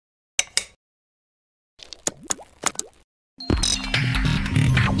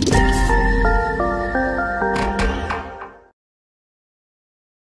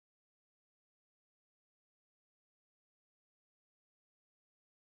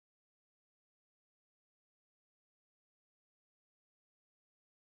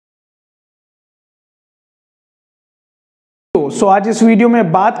सो आज इस वीडियो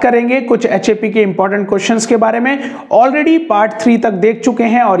में बात करेंगे कुछ एचएपी के इंपॉर्टेंट क्वेश्चंस के बारे में। ऑलरेडी पार्ट 3 तक देख चुके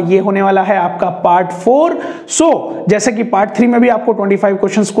हैं और ये होने वाला है आपका पार्ट 4। जैसे कि पार्ट 3 में भी आपको 25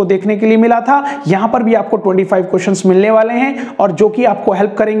 क्वेश्चंस को देखने के लिए मिला था, यहां पर भी आपको 25 क्वेश्चंस मिलने वाले हैं और जो कि आपको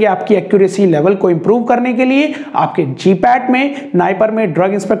हेल्प करेंगे आपकी एक्यूरेसी लेवल को इंप्रूव करने के लिए आपके जीपैट में, नाइपर में,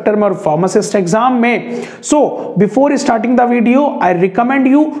 ड्रग इंस्पेक्टर में और फार्मासिस्ट एग्जाम में। So before starting the video I recommend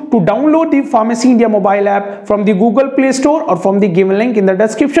you to download the pharmacy India mobile app from the Google play store or from the given link in the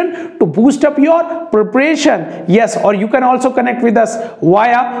description to boost up your preparation. Yes, or you can also connect with us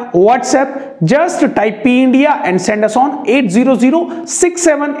via WhatsApp. Just type P India and send us on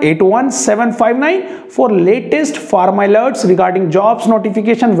 800-6781759 for latest pharma alerts regarding jobs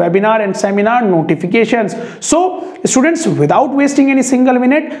notification, webinar and seminar notifications. So students, without wasting any single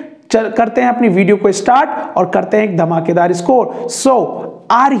minute, करते हैं अपनी वीडियो को स्टार्ट और करते हैं एक धमाकेदार स्कोर। सो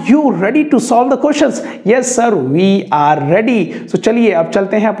are you ready to solve the questions? Yes sir, we are ready. सो चलिए अब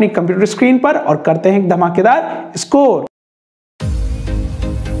चलते हैं अपनी कंप्यूटर स्क्रीन पर और करते हैं एक धमाकेदार स्कोर।